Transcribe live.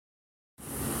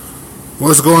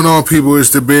What's going on, people?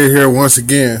 It's the Bear here once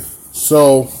again.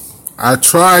 So, I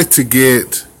tried to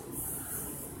get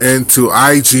into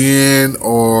IGN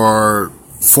or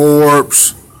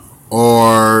Forbes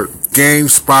or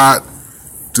GameSpot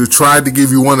to try to give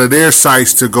you one of their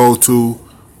sites to go to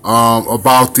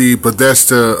about the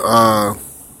Bethesda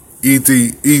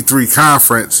E3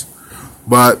 conference,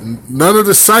 but none of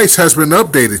the sites has been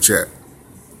updated yet.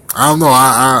 I don't know.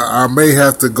 I may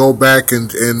have to go back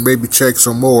and maybe check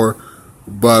some more.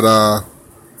 But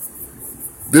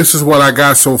this is what I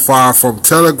got so far from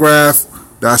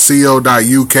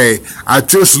telegraph.co.uk. I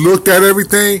just looked at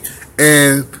everything,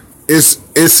 and it's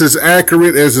as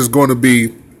accurate as it's going to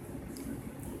be.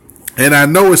 And I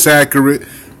know it's accurate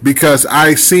because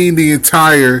I've seen the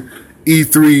entire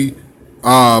E3,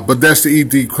 Bethesda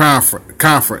E3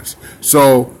 conference.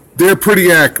 So they're pretty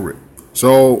accurate.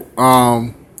 So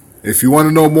if you want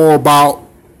to know more about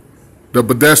the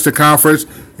Bethesda conference,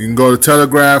 you can go to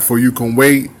Telegraph, or you can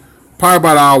wait probably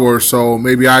about an hour or so.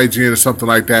 Maybe IGN or something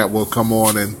like that will come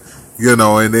on and then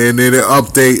they'll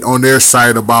update on their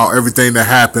site about everything that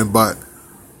happened. But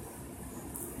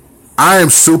I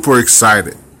am super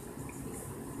excited.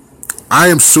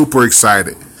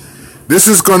 This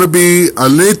is going to be a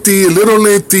little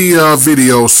lengthy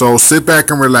video, so sit back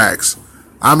and relax.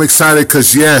 I'm excited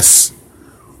because, yes,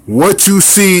 what you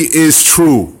see is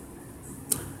true.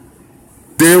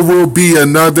 There will be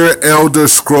another Elder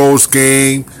Scrolls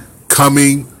game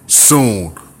coming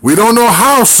soon. We don't know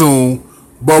how soon,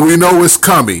 but we know it's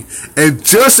coming. And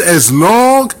just as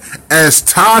long as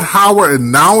Todd Howard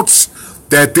announced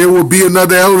that there will be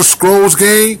another Elder Scrolls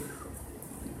game,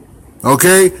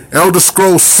 okay, Elder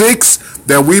Scrolls 6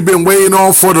 that we've been waiting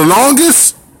on for the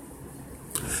longest,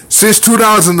 since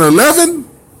 2011,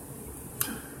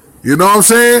 you know what I'm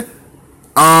saying?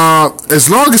 As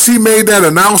long as he made that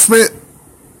announcement,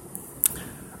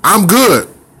 I'm good.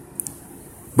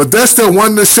 But that's the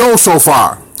one to show so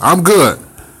far. I'm good.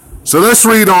 So let's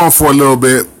read on for a little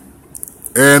bit.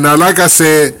 And like I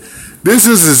said, this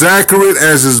is as accurate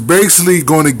as it's basically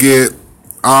going to get.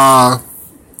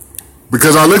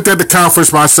 Because I looked at the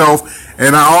conference myself,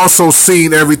 and I also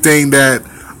seen everything that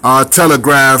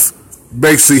Telegraph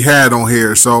basically had on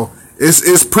here. So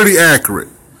it's pretty accurate.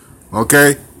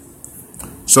 Okay?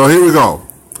 So here we go.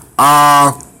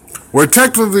 We're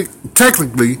technically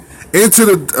into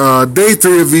the day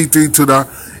 3 of E3 to the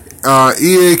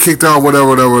EA kicked out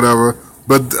whatever.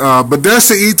 But that's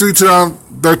the E3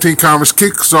 2013 conference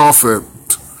kicks off at.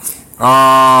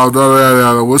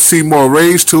 We'll see more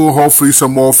Rage 2, hopefully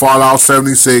some more Fallout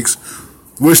 76,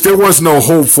 which there was no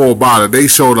hope for about it. They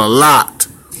showed a lot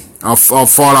of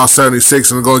Fallout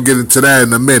 76, and I'm going to get into that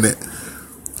in a minute.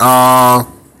 And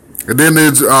then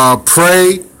there's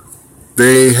Prey.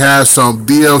 They have some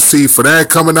DLC for that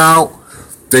coming out.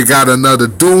 They got another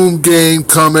Doom game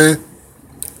coming.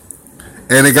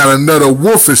 And they got another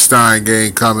Wolfenstein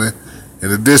game coming.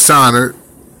 And the Dishonored.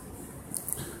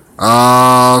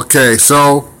 Okay,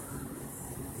 so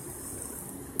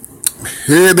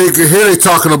here they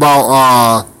talking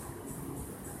about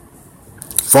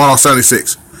Fallout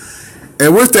 76.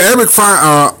 And with the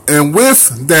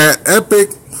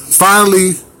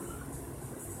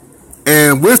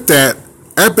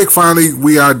Epic finally,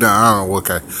 we are done. I don't know,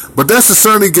 okay. But that's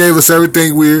certainly gave us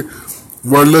everything we're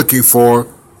looking for.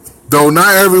 Though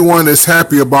not everyone is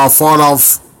happy about Fallout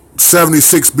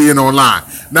 76 being online.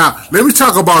 Now, let me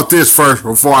talk about this first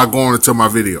before I go on into my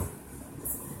video.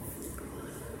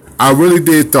 I really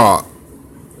did thought,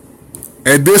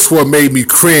 and this what made me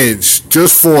cringe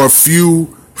just for a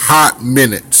few hot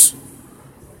minutes,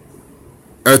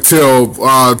 until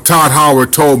Todd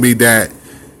Howard told me that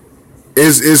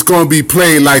it's going to be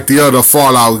played like the other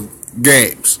Fallout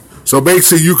games. So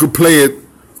basically, you can play it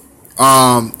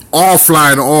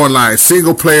offline or online,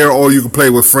 single player, or you can play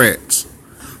with friends.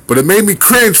 But it made me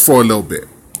cringe for a little bit,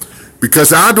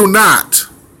 because I do not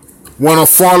want to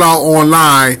Fallout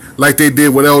online like they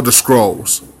did with Elder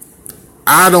Scrolls.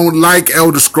 I don't like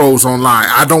Elder Scrolls Online.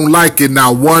 I don't like it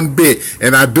not one bit.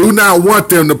 And I do not want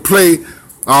them to play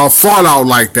Fallout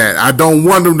like that. I don't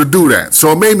want them to do that. So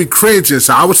it made me cringe. And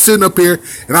so I was sitting up here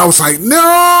and I was like,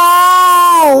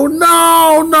 no.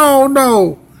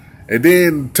 And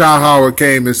then Todd Howard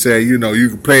came and said, you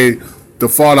can play the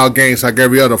Fallout games like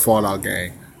every other Fallout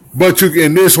game. But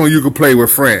in this one, you can play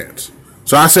with friends.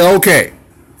 So I said, okay.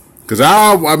 Because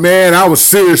I was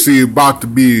seriously about to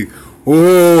be,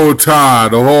 oh,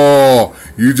 Todd,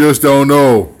 you just don't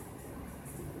know.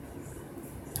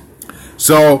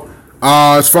 So,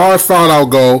 as far as Fallout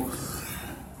go,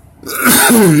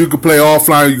 you can play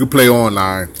offline, you can play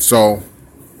online. So,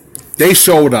 they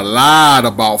showed a lot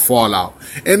about Fallout.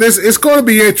 And it's going to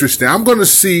be interesting. I'm going to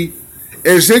see,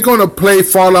 is they going to play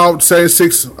Fallout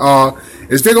 76,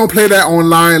 is they going to play that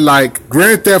online like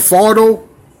Grand Theft Auto,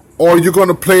 or you're going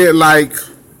to play it like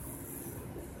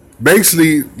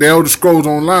basically the Elder Scrolls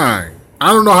Online? I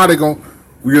don't know how they're going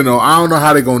to, I don't know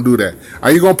how they're going to do that.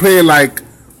 Are you going to play it like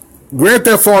Grand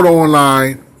Theft Auto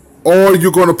Online, or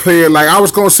you're going to play it like, I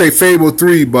was going to say Fable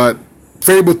 3, but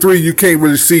Fable 3, you can't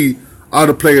really see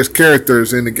other players'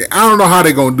 characters in the game. I don't know how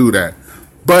they're going to do that.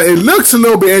 But it looks a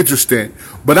little bit interesting.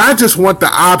 But I just want the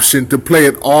option to play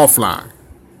it offline.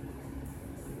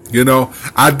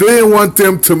 I didn't want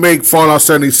them to make Fallout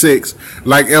 76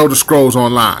 like Elder Scrolls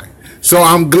Online. So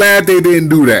I'm glad they didn't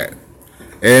do that.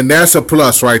 And that's a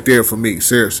plus right there for me,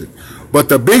 seriously. But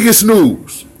the biggest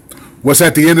news was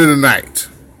at the end of the night.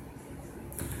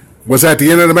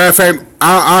 Matter of fact,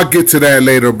 I'll get to that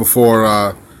later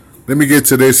before, let me get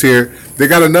to this here. They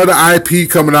got another IP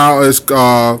coming out. It's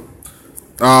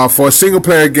for a single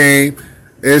player game.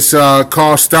 It's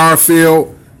called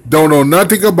Starfield. Don't know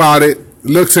nothing about it.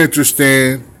 Looks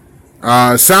interesting.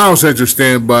 Sounds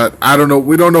interesting, but I don't know.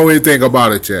 We don't know anything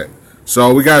about it yet.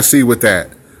 So we gotta see with that.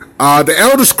 The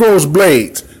Elder Scrolls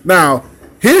Blades. Now,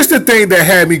 here's the thing that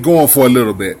had me going for a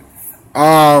little bit.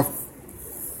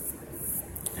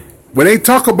 When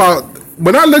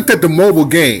I looked at the mobile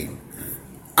game,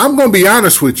 I'm gonna be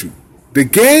honest with you. The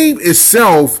game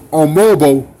itself on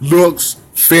mobile looks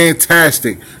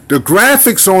fantastic. The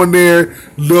graphics on there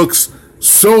looks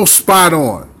so spot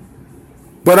on.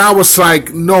 But I was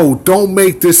like, no, don't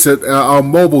make this a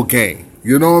mobile game.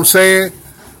 You know what I'm saying?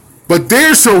 But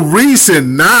there's a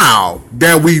reason now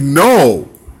that we know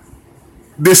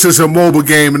this is a mobile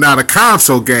game and not a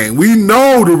console game. We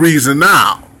know the reason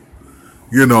now.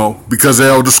 Because of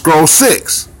Elder Scrolls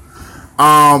 6.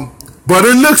 But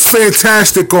it looks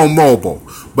fantastic on mobile.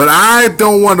 But I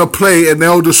don't want to play an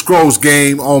Elder Scrolls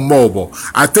game on mobile.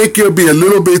 I think it'll be a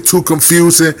little bit too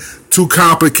confusing, too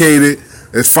complicated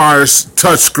as far as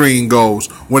touchscreen goes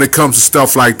when it comes to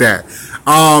stuff like that.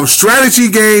 Strategy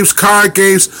games, card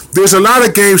games, there's a lot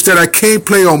of games that I can't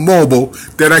play on mobile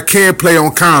that I can't play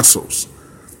on consoles.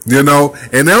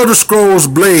 And Elder Scrolls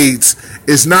Blades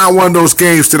is not one of those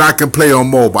games that I can play on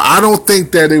mobile. I don't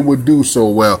think that it would do so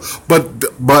well. But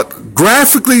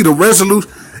graphically, the resolution,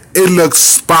 it looks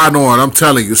spot on. I'm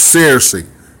telling you, seriously,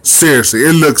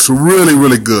 it looks really,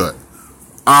 really good.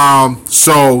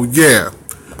 So yeah,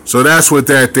 so that's what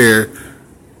that there.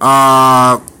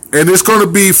 And it's going to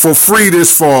be for free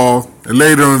this fall and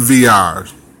later in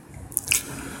VR.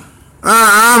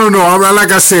 I don't know.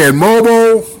 Like I said,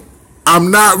 mobile,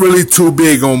 I'm not really too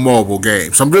big on mobile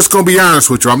games. I'm just going to be honest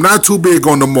with you. I'm not too big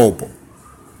on the mobile.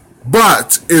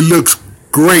 But it looks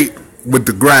great with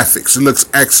the graphics. It looks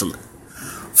excellent.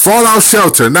 Fallout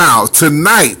Shelter. Now,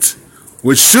 tonight,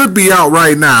 which should be out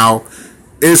right now,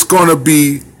 it's going to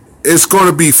be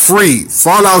free.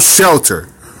 Fallout Shelter.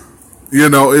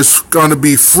 It's going to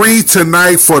be free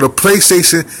tonight for the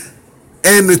PlayStation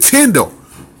and Nintendo.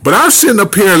 But I'm sitting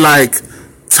up here like,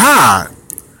 Todd,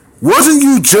 wasn't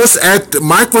you just at the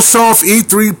Microsoft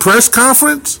E3 press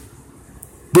conference?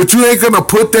 But you ain't going to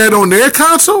put that on their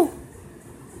console?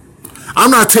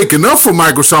 I'm not taking up for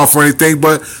Microsoft or anything,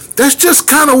 but that's just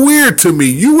kind of weird to me.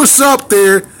 You was up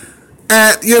there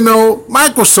at,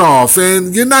 Microsoft,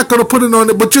 and you're not going to put it on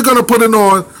it, but you're going to put it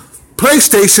on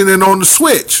PlayStation and on the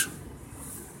Switch.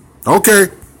 Okay.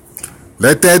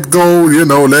 Let that go,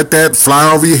 let that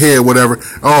fly over your head, whatever.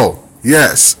 Oh,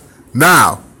 yes.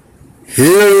 Now,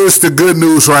 here is the good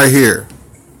news right here.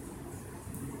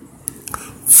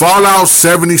 Fallout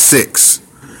 76.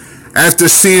 After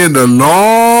seeing the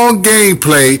long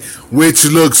gameplay, which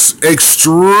looks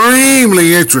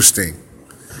extremely interesting,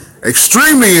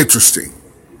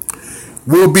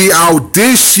 will be out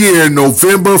this year,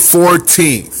 November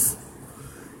 14th.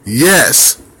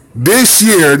 Yes, this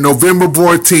year, November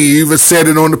 14th. You even said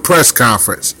it on the press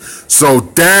conference. So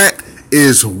that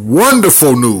is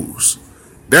wonderful news.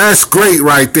 That's great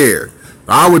right there.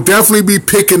 I would definitely be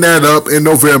picking that up in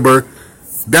November.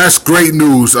 That's great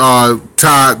news,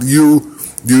 Todd. You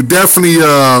definitely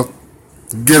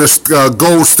get a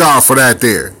gold star for that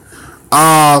there.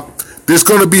 There's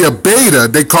going to be a beta.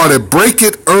 They call it Break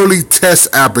It Early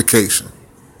Test Application.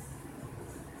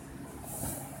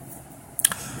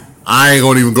 I ain't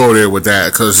going to even go there with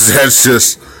that because that's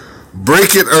just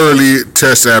Break It Early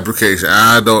Test Application.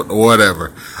 I don't know,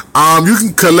 whatever. You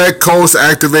can collect codes to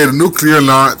activate a nuclear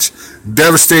launch,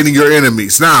 devastating your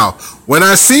enemies. Now, when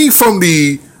I see from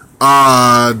the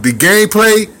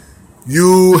gameplay,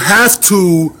 you have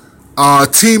to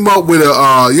team up with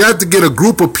you have to get a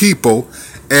group of people,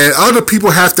 and other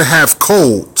people have to have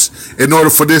codes in order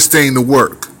for this thing to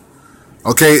work.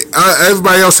 Okay,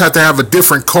 everybody else have to have a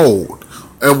different code.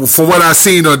 From what I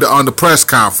seen on the press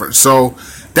conference, so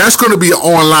that's going to be an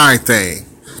online thing.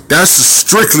 That's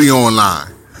strictly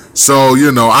online. So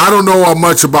I don't know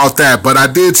much about that, but I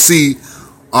did see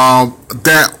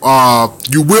that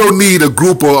you will need a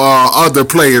group of other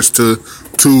players to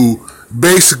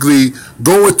basically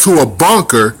go into a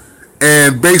bunker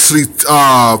and basically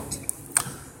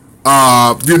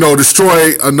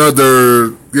destroy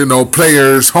another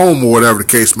player's home or whatever the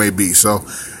case may be. So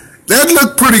that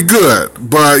looked pretty good,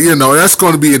 but that's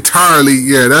going to be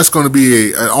that's going to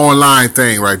be an online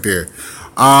thing right there.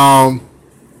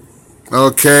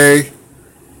 Okay,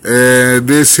 and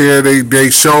this here they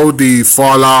showed the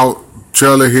Fallout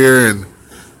trailer here, and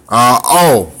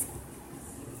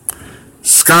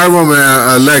Skyrim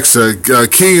and Alexa,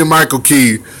 Key and Michael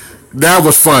Key, that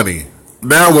was funny.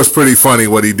 That was pretty funny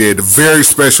what he did. The very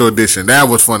special edition. That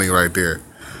was funny right there.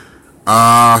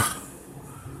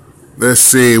 Let's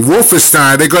see.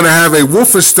 Wolfenstein. They're going to have a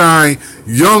Wolfenstein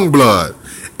Youngblood.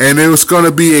 And it was going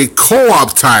to be a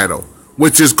co-op title,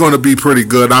 which is going to be pretty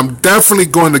good. I'm definitely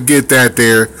going to get that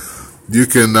there. You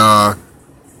can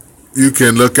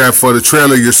look at for the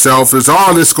trailer yourself. It's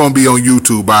all this going to be on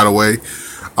YouTube, by the way.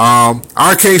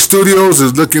 Arcane Studios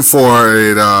is looking for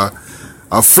a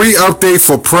free update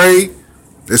for Prey.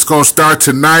 It's going to start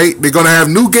tonight. They're going to have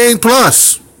New Game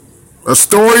Plus, a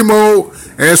story mode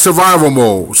and survival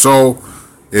mode. So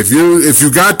if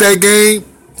you got that game,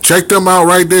 check them out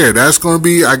right there. That's going to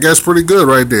be, I guess, pretty good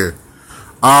right there.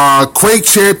 Quake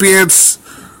Champions.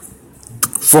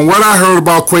 From what I heard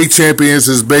about Quake Champions,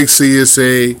 is basically it's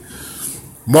a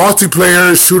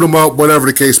multiplayer, shoot 'em up, whatever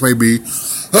the case may be.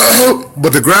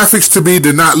 But the graphics to me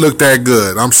did not look that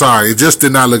good. I'm sorry, it just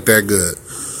did not look that good.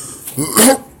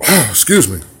 Excuse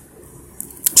me.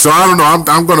 So I don't know.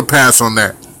 I'm going to pass on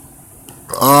that.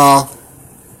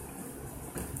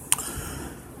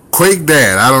 Quake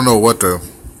Dad. I don't know what the.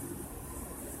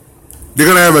 They're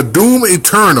going to have a Doom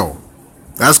Eternal.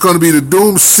 That's going to be the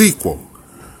Doom sequel.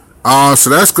 So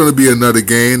that's going to be another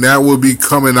game that will be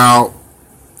coming out.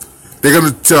 They're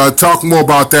going to talk more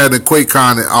about that in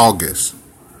QuakeCon in August.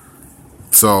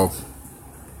 So,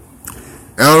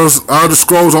 Elder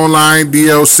Scrolls Online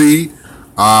DLC.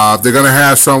 They're going to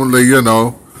have some of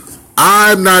the,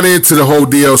 I'm not into the whole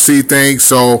DLC thing,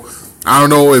 so I don't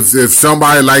know if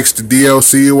somebody likes the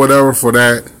DLC or whatever for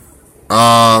that.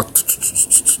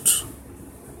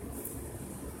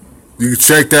 You can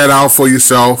check that out for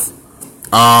yourself.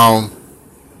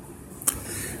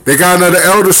 They got another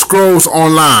Elder Scrolls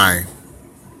Online.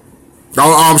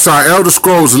 I'm sorry, Elder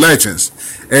Scrolls Legends.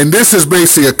 And this is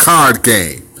basically a card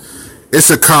game. It's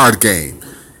a card game.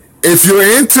 If you're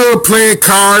into playing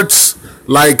cards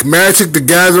like Magic the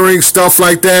Gathering, stuff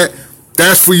like that,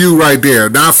 that's for you right there.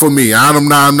 Not for me. I'm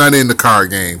not into card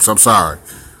games. I'm sorry.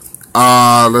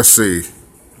 Let's see.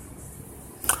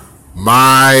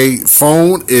 My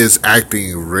phone is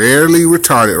acting rarely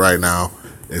retarded right now.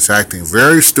 It's acting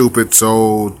very stupid,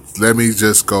 so let me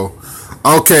just go.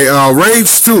 Okay,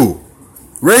 Rage 2.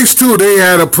 Rage 2, they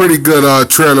had a pretty good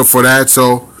trailer for that,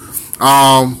 so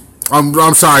I'm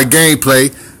sorry,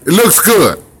 gameplay. It looks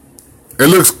good. It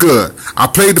looks good. I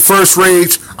played the first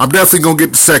Rage. I'm definitely going to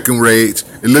get the second Rage.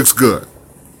 It looks good.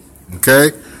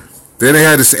 Okay? Then they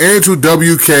had this Andrew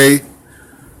WK.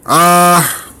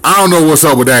 I don't know what's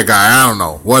up with that guy. I don't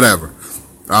know. Whatever.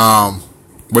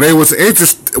 When they was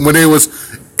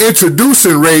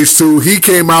introducing Rage 2, he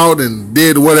came out and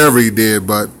did whatever he did,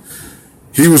 but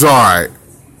he was alright.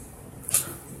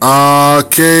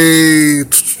 Okay.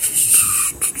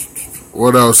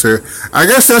 What else here? I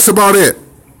guess that's about it.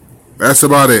 That's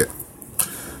about it.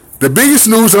 The biggest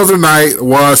news of the night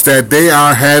was that they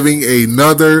are having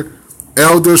another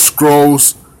Elder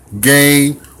Scrolls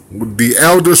game, the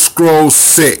Elder Scrolls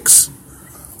 6.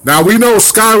 Now we know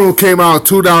Skyrim came out in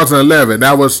 2011.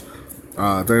 That was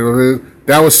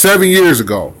 7 years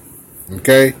ago.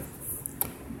 Okay?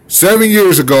 7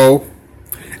 years ago.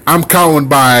 I'm counting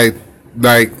by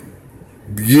like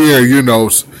year,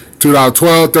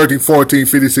 2012, 13, 14,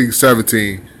 15, 16,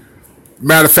 17.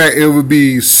 Matter of fact, it would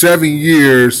be 7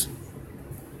 years.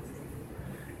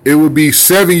 It would be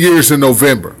 7 years in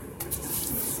November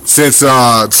since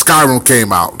Skyrim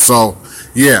came out. So,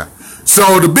 yeah.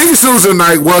 So, the biggest news of the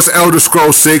night was Elder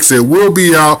Scrolls 6. It will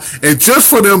be out. And just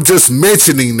for them just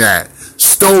mentioning that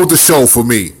stole the show for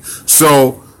me.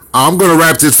 So, I'm going to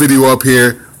wrap this video up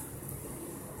here.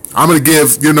 I'm going to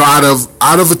give, out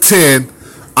of a 10,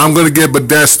 I'm going to give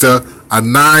Bethesda a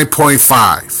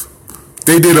 9.5.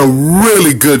 They did a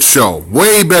really good show.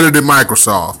 Way better than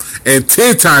Microsoft. And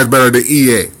 10 times better than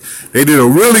EA. They did a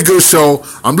really good show.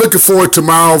 I'm looking forward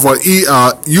tomorrow for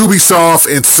Ubisoft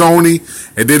and Sony.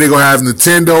 And then they're going to have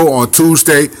Nintendo on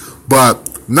Tuesday. But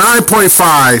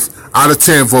 9.5 out of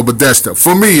 10 for Bethesda.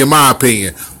 For me, in my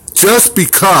opinion. Just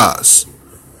because.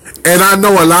 And I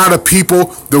know a lot of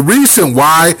people, the reason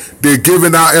why they're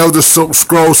giving out Elder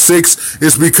Scrolls 6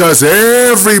 is because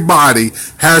everybody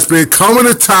has been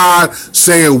coming to Todd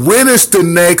saying, when is the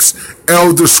next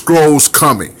Elder Scrolls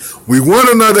coming? We want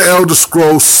another Elder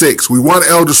Scrolls 6. We want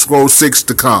Elder Scrolls 6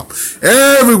 to come.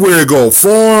 Everywhere you go,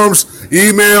 forums,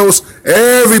 emails,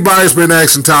 everybody's been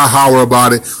asking Todd Howard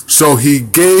about it. So he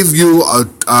gave you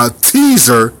a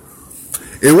teaser.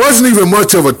 It wasn't even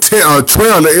much of a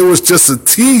trailer. It was just a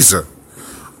teaser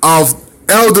of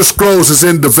Elder Scrolls is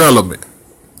in development.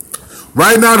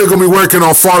 Right now, they're going to be working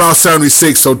on Fallout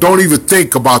 76, so don't even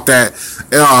think about that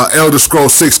Elder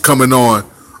Scrolls 6 coming on.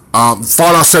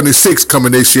 Fallout 76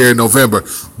 coming this year in November.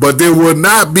 But there will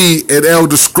not be an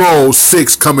Elder Scrolls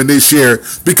 6 coming this year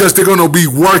because they're going to be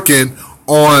working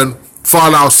on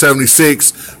Fallout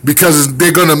 76 because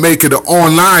they're going to make it an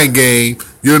online game,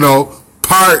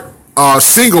 part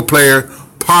single player,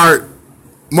 part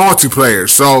multiplayer.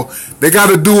 So they got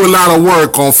to do a lot of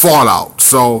work on Fallout.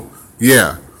 So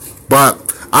yeah, but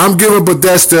I'm giving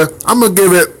Bethesda. I'm gonna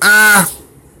give it.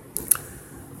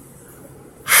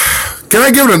 Can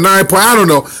I give it a 9? I don't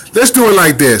know. Let's do it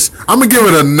like this. I'm gonna give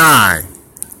it a 9.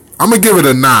 I'm gonna give it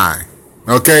a 9.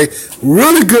 Okay,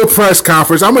 really good press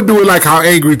conference. I'm gonna do it like how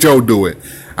Angry Joe do it.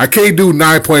 I can't do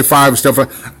 9.5 and stuff.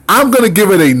 I'm gonna give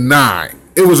it a 9.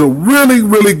 It was a really,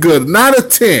 really good, not a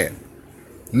 10.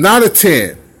 Not a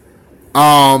 10.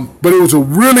 But it was a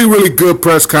really, really good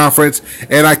press conference.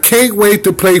 And I can't wait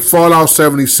to play Fallout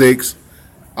 76.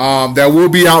 That will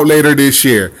be out later this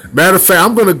year. Matter of fact,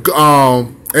 I'm going to,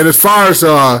 and as far as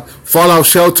Fallout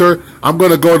Shelter, I'm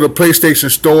going to go to the PlayStation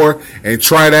Store and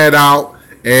try that out.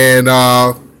 And,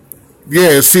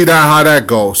 see how that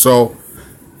goes. So,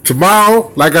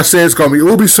 tomorrow, like I said, it's going to be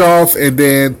Ubisoft, and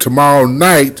then tomorrow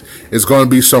night it's going to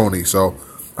be Sony. So,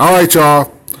 all right,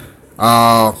 y'all.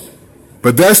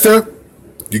 Bethesda,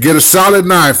 you get a solid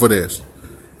 9 for this.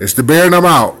 It's the Bear, and I'm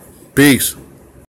out. Peace.